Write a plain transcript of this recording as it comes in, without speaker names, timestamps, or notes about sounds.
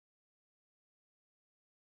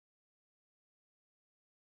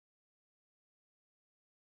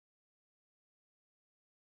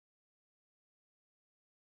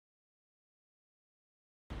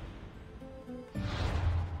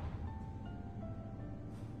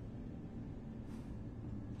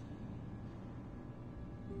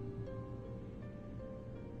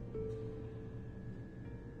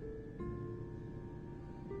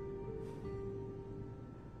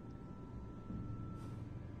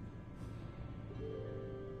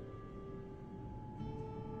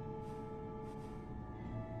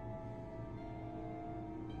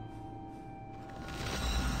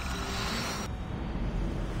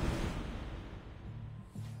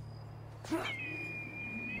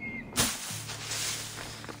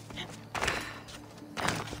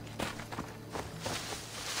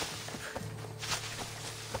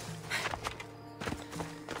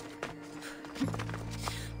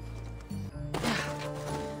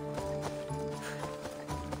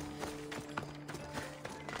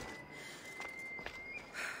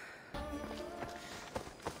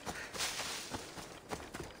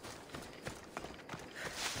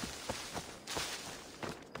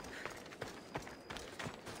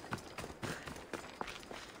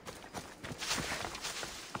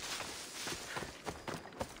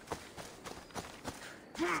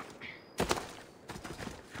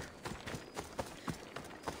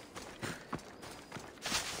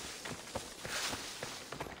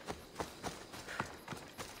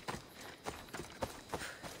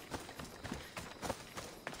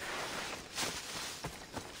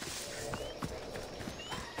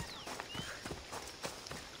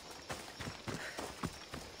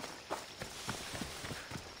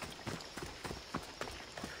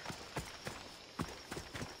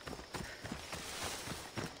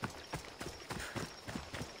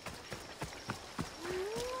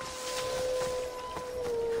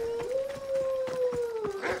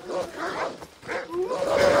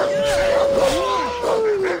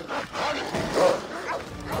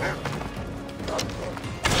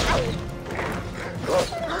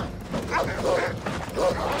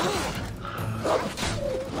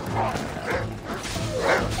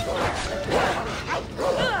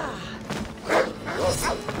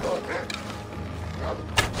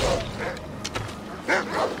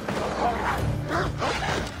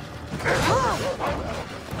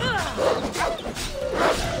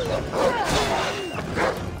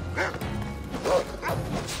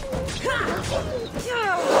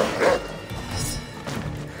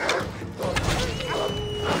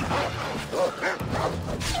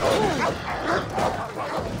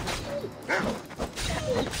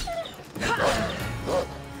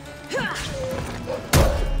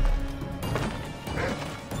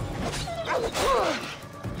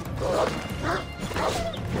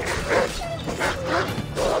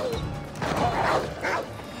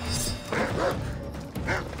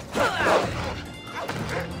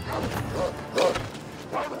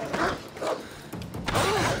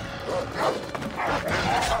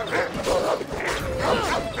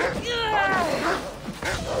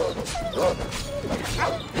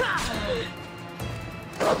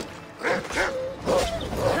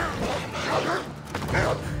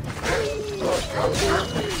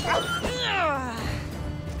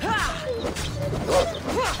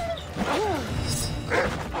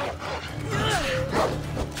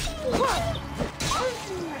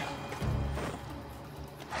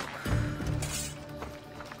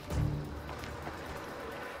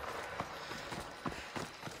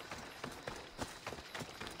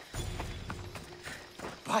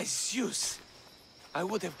By Zeus! I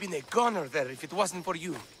would have been a goner there if it wasn't for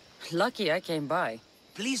you. Lucky I came by.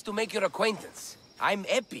 Pleased to make your acquaintance. I'm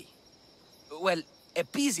Epi. Well,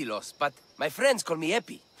 Epizilos, but my friends call me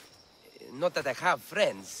Epi. Not that I have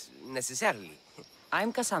friends, necessarily.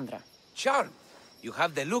 I'm Cassandra. Charmed. You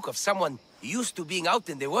have the look of someone used to being out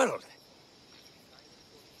in the world.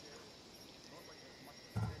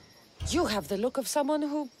 You have the look of someone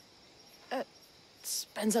who...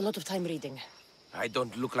 spends a lot of time reading. I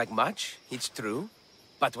don't look like much, it's true.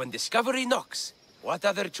 But when discovery knocks, what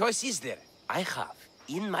other choice is there? I have,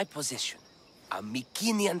 in my possession, a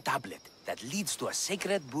Mycenaean tablet that leads to a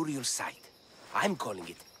sacred burial site. I'm calling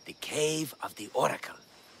it the Cave of the Oracle.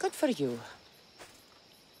 Good for you.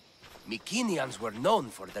 Mycenaeans were known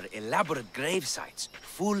for their elaborate grave sites,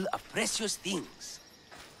 full of precious things.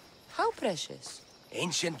 How precious?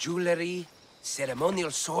 Ancient jewelry,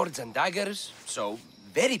 ceremonial swords and daggers, so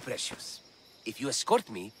very precious. If you escort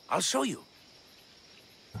me, I'll show you.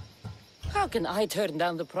 How can I turn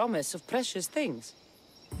down the promise of precious things?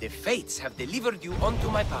 The fates have delivered you onto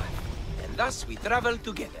my path, and thus we travel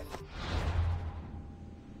together.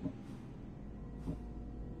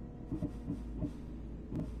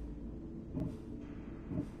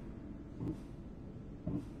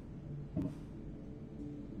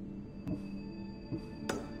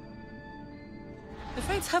 The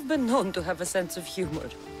fates have been known to have a sense of humor.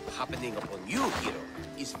 Happening upon you, hero,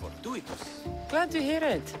 is fortuitous. Glad to hear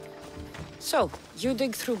it. So, you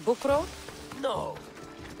dig through book row? No.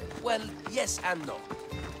 Well, yes and no.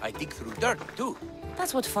 I dig through dirt, too.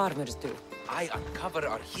 That's what farmers do. I uncover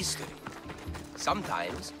our history.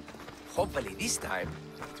 Sometimes, hopefully this time,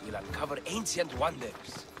 it will uncover ancient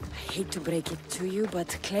wonders. I hate to break it to you,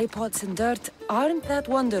 but clay pots and dirt aren't that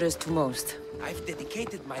wondrous to most. I've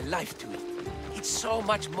dedicated my life to it. It's so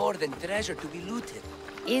much more than treasure to be looted.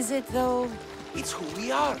 Is it, though? It's who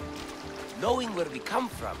we are. Knowing where we come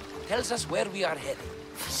from tells us where we are headed.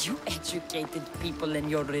 You educated people and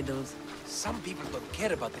your riddles. Some people don't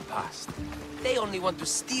care about the past. They only want to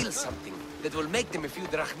steal something that will make them a few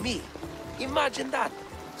drachmi. Imagine that.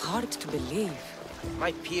 Hard to believe.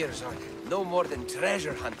 My peers are no more than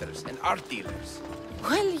treasure hunters and art dealers.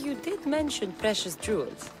 Well, you did mention precious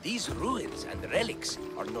jewels. These ruins and relics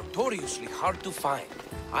are notoriously hard to find.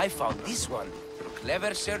 I found this one through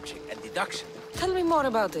clever searching and deduction. Tell me more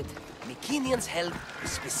about it. Mycenaeans held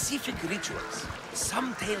specific rituals.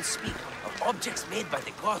 Some tales speak of objects made by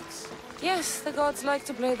the gods. Yes, the gods like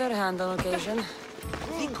to play their hand on occasion.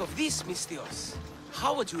 Think of this, Mystios.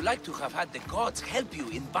 How would you like to have had the gods help you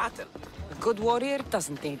in battle? A good warrior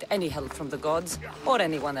doesn't need any help from the gods, or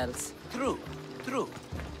anyone else. True, true.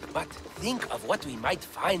 But think of what we might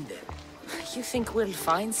find there. You think we'll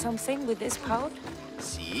find something with this power?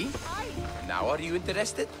 See? Now are you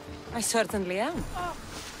interested? I certainly am.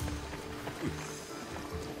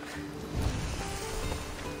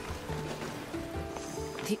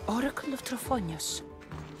 The Oracle of Trophonius.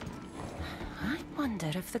 I wonder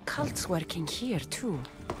if the cult's working here, too.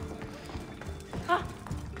 Ah!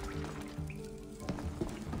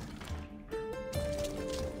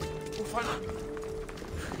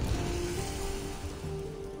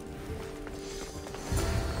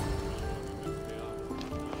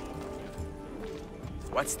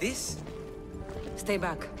 What's this? Stay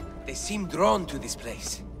back. They seem drawn to this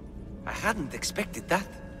place. I hadn't expected that.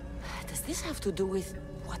 Does this have to do with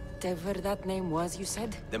whatever that name was you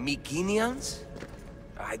said? The Mycenaeans?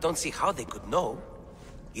 I don't see how they could know.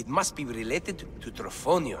 It must be related to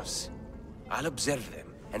Trophonius. I'll observe them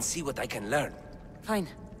and see what I can learn. Fine.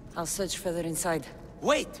 I'll search further inside.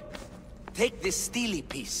 Wait! Take this steely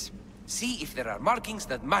piece. See if there are markings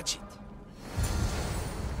that match it.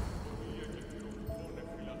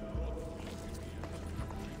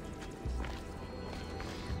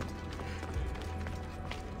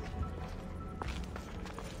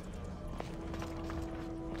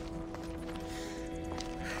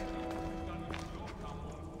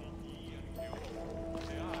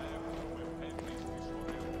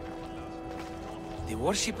 The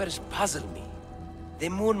worshippers puzzle me. They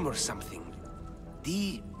murmur something.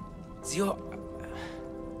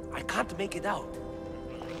 I can't make it out.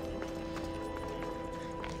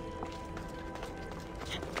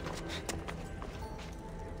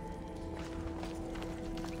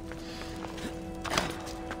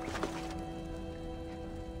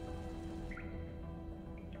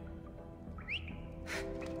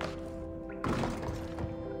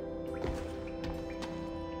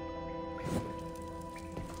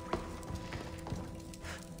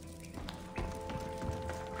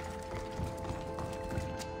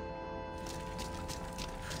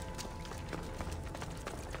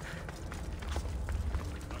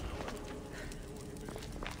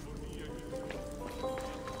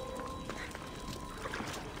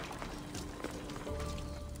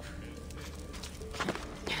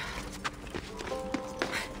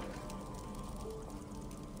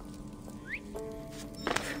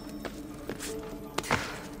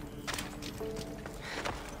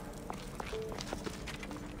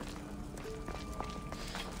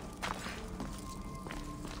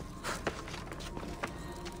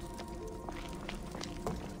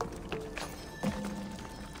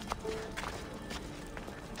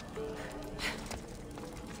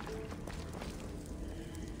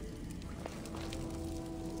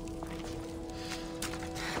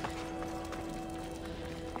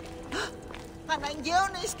 Αναγκαίο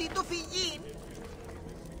να εστί το φυγήν.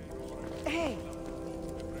 Hey!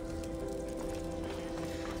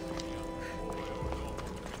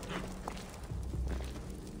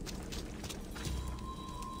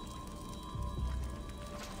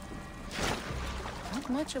 Not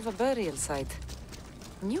much of a burial site.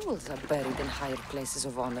 Mules are buried in higher places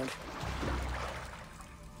of honor.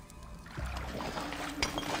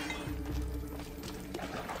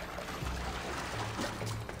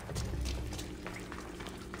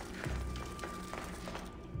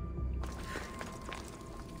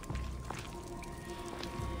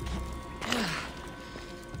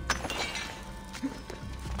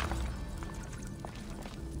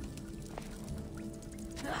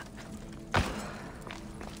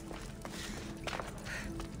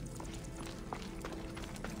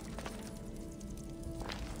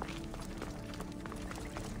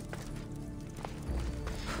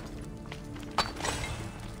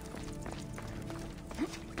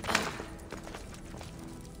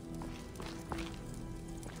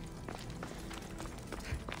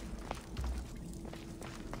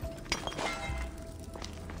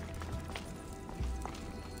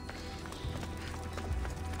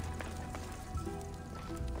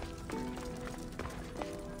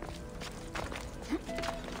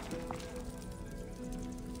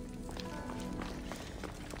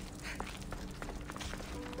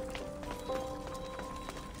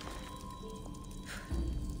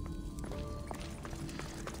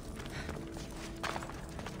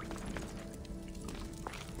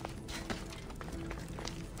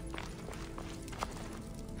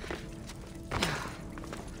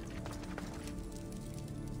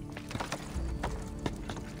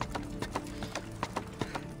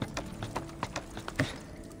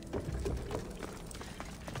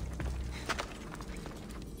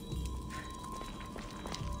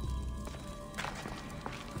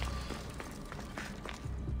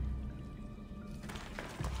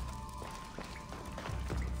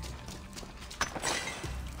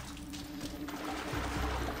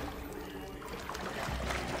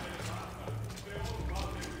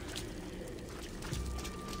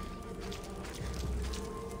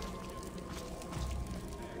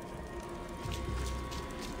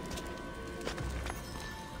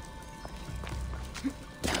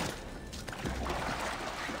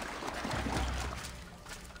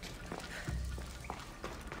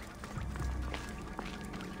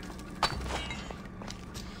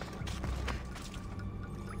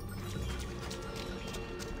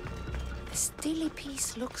 stilly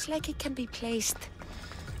piece looks like it can be placed.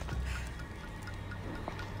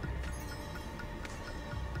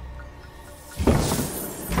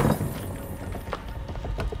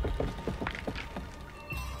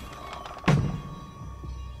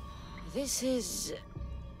 This is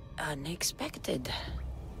unexpected.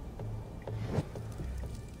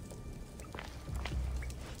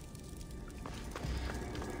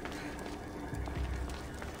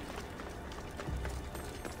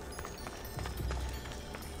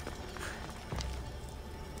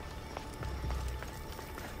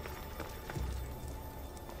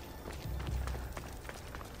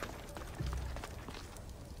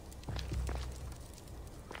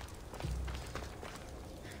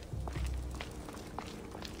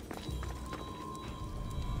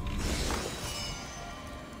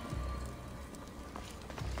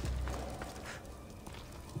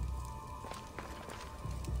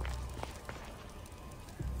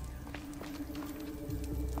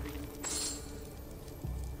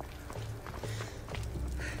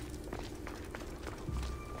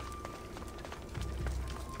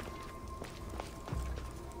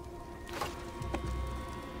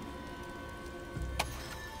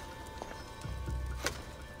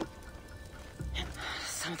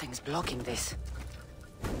 Something's blocking this.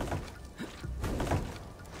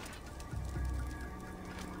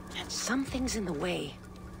 Something's in the way.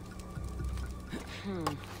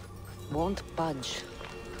 Won't budge.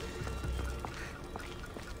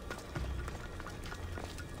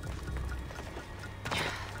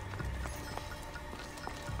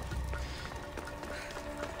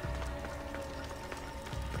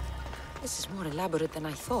 This is more elaborate than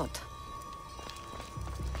I thought.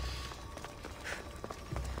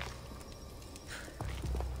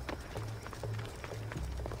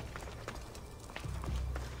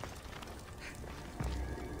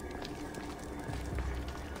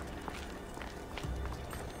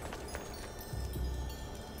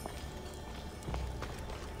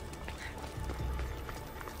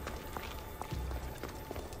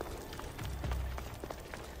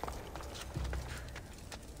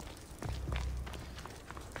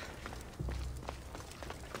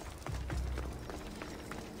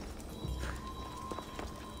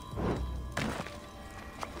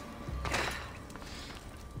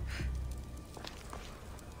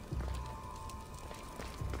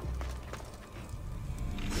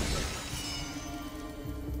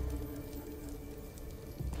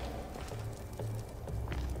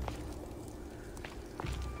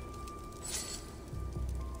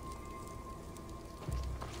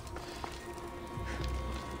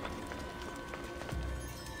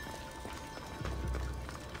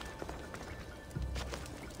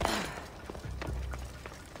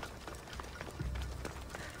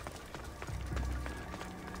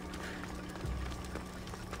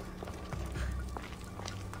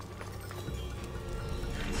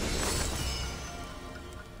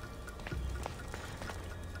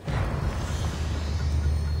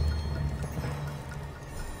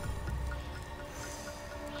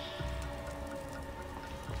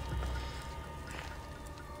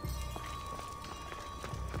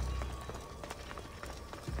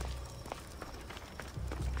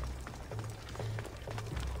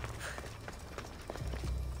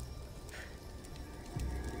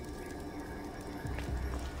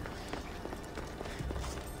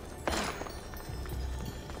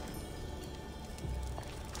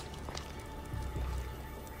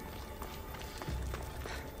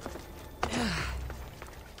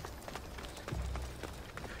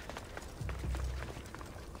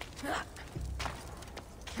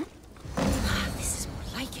 This is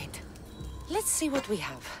more like it. Let's see what we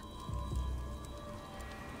have.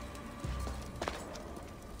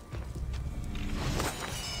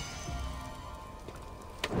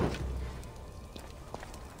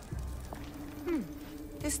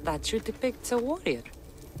 This statue depicts a warrior.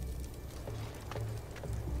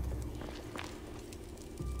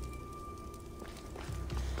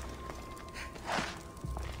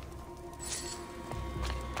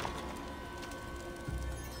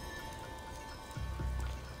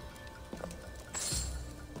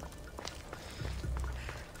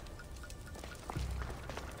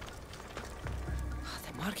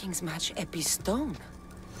 Markings match Epi's stone.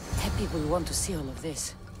 Epi will want to see all of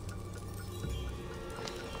this.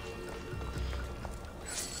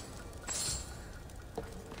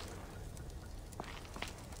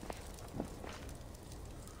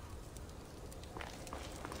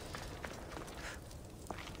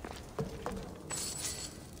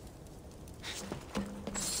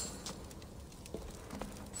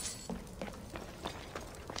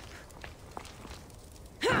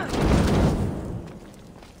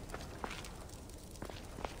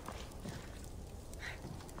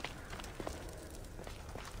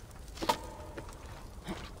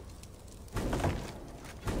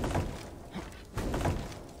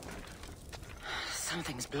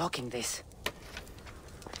 is blocking this?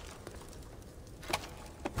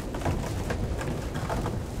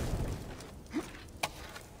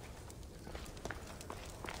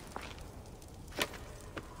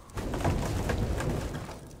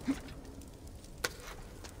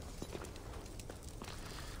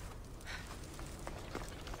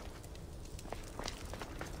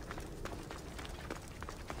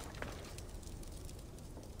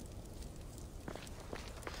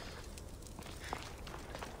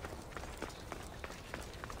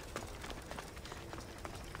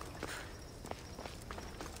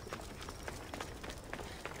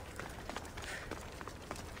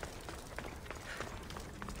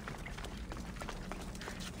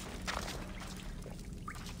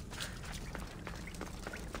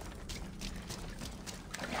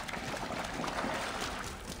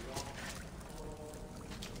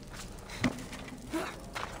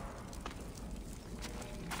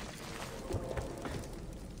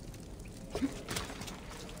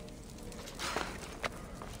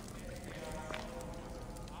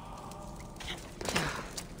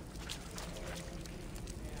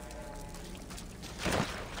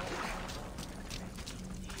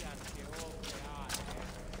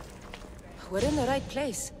 We're in the right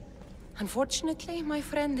place. Unfortunately, my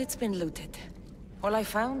friend, it's been looted. All I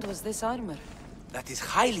found was this armor. That is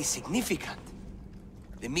highly significant.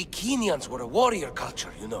 The Mycenaeans were a warrior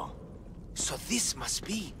culture, you know. So this must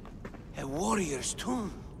be a warrior's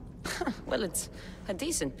tomb. Well, it's a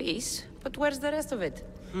decent piece, but where's the rest of it?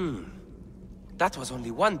 That was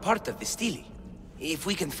only one part of the stele. If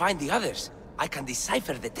we can find the others, I can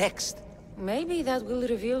decipher the text. Maybe that will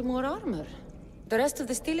reveal more armor. The rest of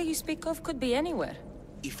the stele you speak of could be anywhere.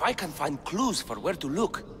 If I can find clues for where to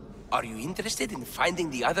look, are you interested in finding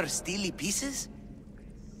the other stele pieces?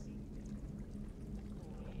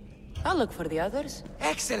 I'll look for the others.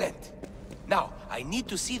 Excellent! Now, I need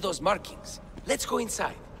to see those markings. Let's go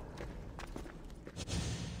inside.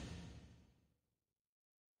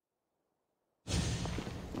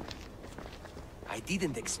 I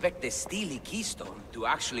didn't expect the stele keystone to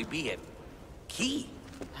actually be a key.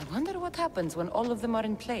 I wonder what happens when all of them are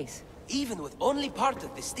in place. Even with only part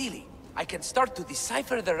of the stele, I can start to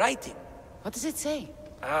decipher the writing. What does it say?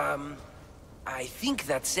 I think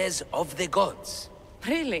that says of the gods.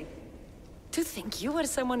 Really? To think you were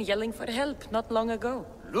someone yelling for help not long ago.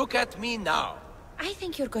 Look at me now. I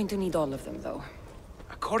think you're going to need all of them, though.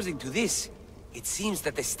 According to this, it seems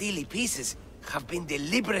that the stele pieces have been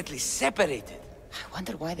deliberately separated. I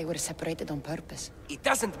wonder why they were separated on purpose. It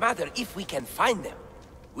doesn't matter if we can find them.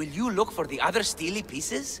 Will you look for the other stele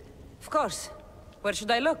pieces? Of course. Where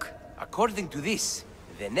should I look? According to this,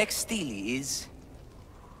 the next stele is...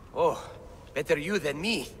 Oh, better you than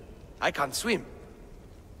me. I can't swim.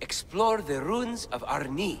 Explore the ruins of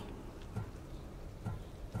Arni.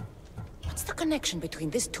 What's the connection between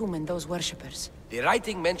this tomb and those worshippers? The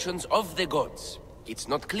writing mentions of the gods. It's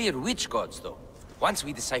not clear which gods, though. Once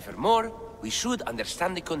we decipher more, we should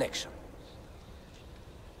understand the connection.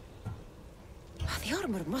 The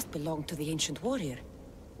armor must belong to the ancient warrior.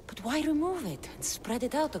 But why remove it and spread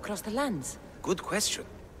it out across the lands? Good question.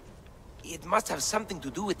 It must have something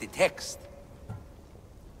to do with the text.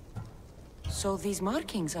 So these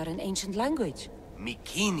markings are in ancient language?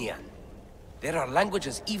 Mycenaean. There are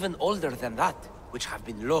languages even older than that, which have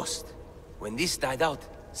been lost. When this died out,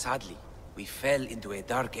 sadly, we fell into a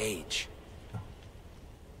dark age.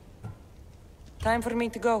 Time for me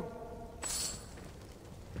to go.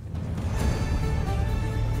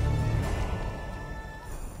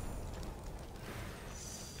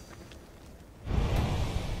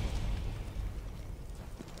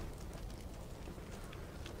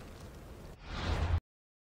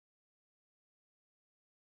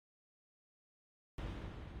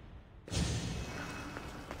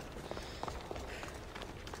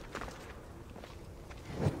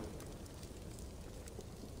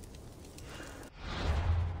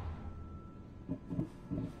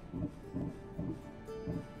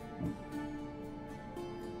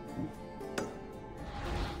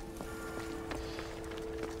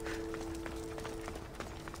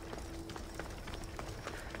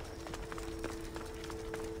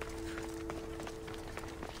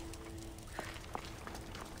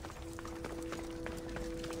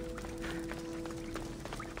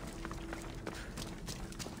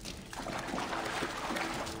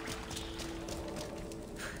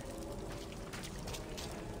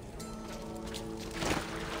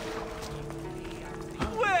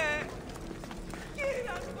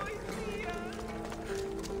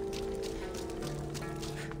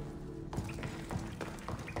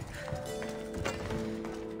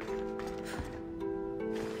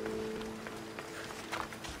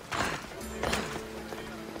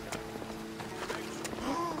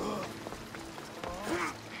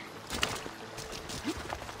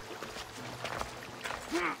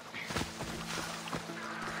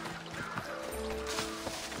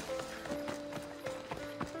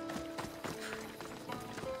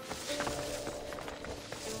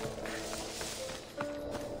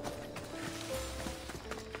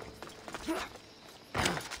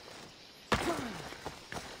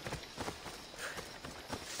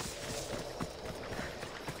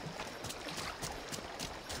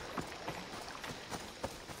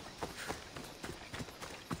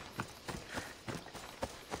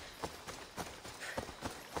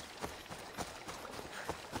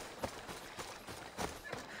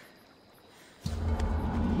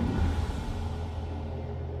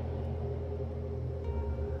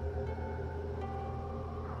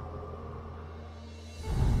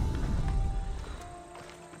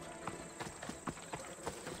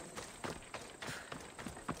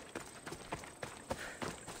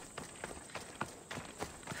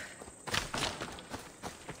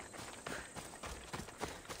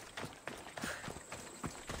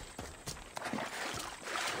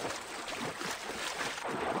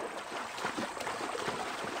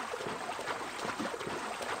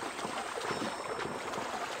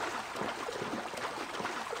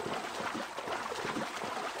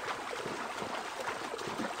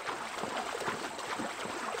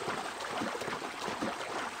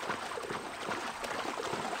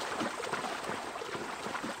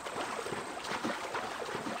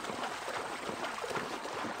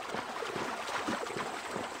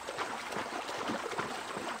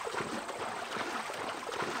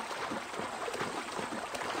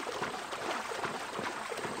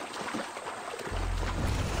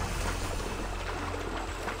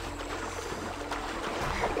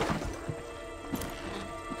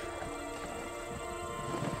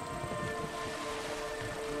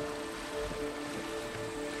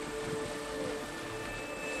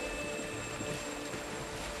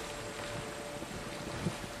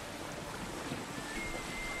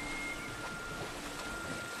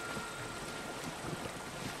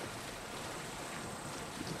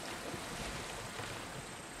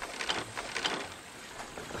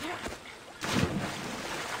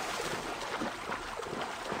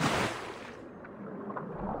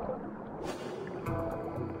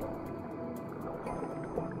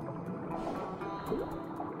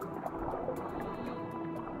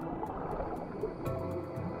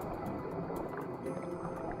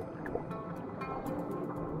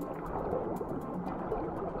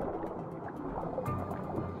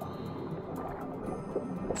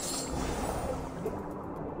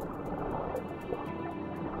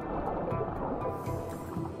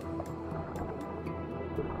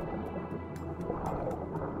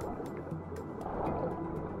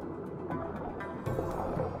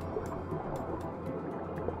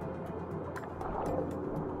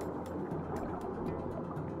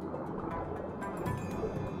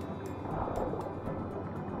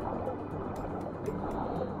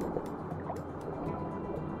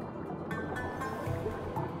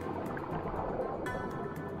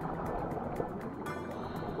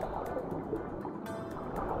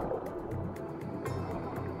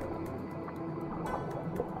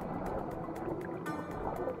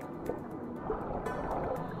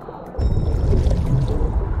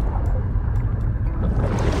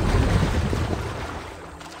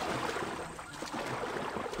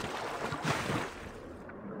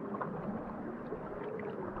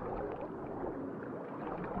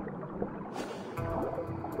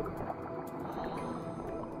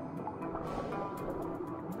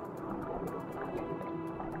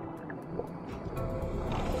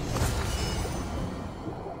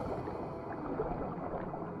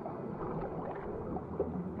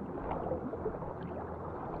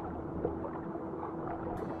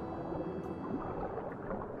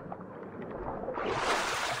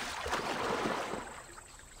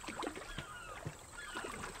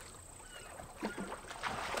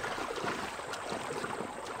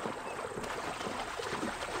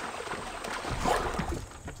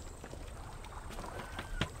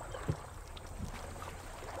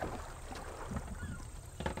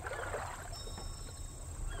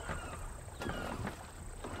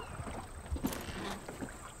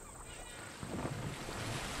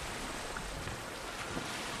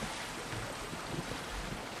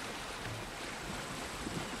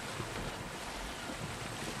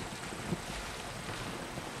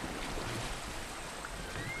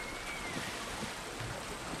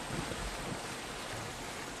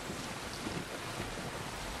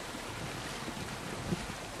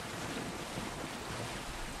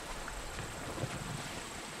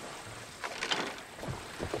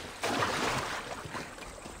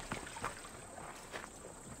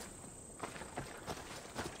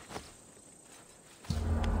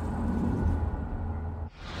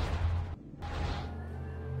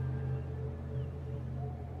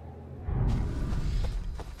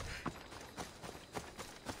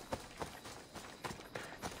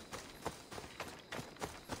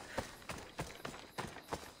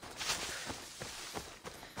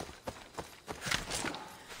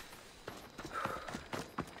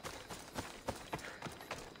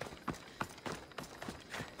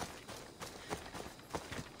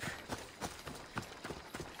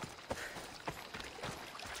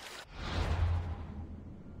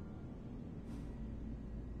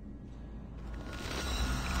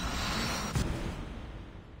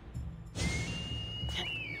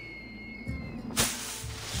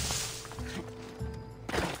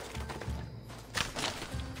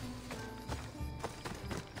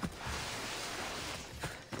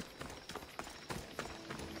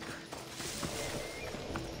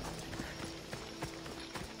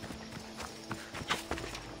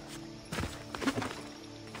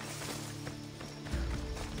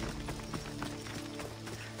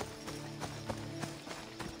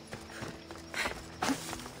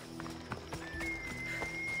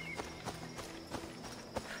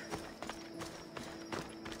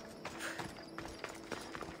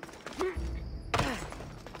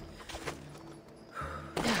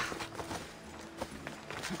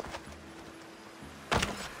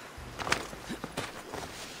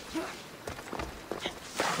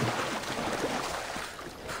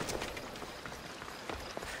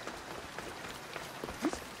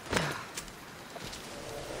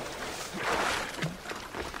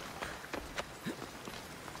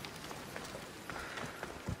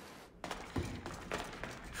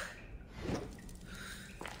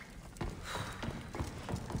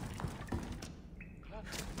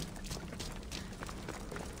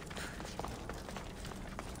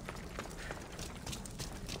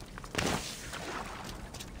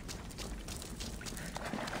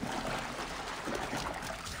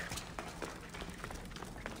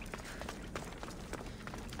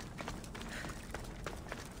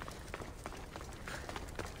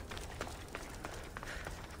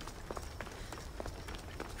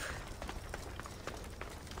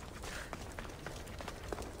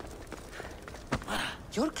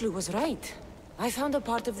 Your clue was right. I found a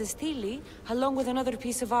part of the stele, along with another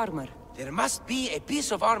piece of armor. There must be a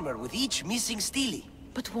piece of armor with each missing stele.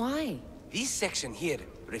 But why? This section here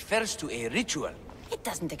refers to a ritual. It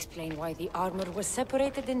doesn't explain why the armor was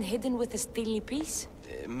separated and hidden with the stele piece.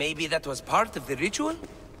 Maybe that was part of the ritual?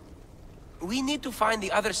 We need to find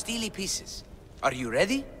the other stele pieces. Are you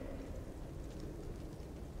ready?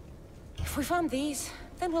 If we found these,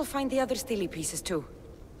 then we'll find the other stele pieces too.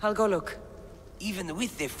 I'll go look. Even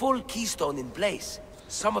with the full keystone in place,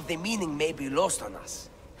 some of the meaning may be lost on us.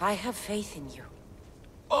 I have faith in you.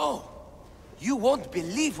 Oh! You won't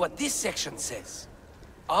believe what this section says.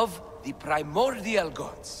 Of the primordial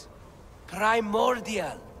gods.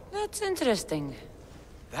 Primordial. That's interesting.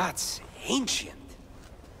 That's ancient.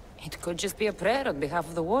 It could just be a prayer on behalf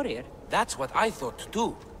of the warrior. That's what I thought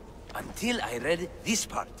too. Until I read this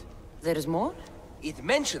part. There's more? It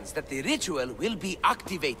mentions that the ritual will be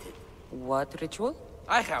activated. What ritual?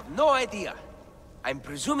 I have no idea. I'm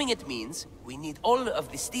presuming it means we need all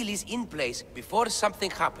of the steles in place before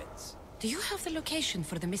something happens. Do you have the location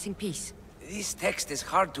for the missing piece? This text is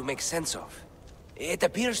hard to make sense of. It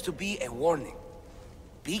appears to be a warning.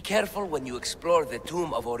 Be careful when you explore the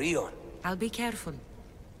tomb of Orion. I'll be careful.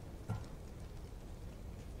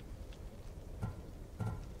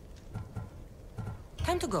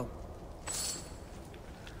 Time to go.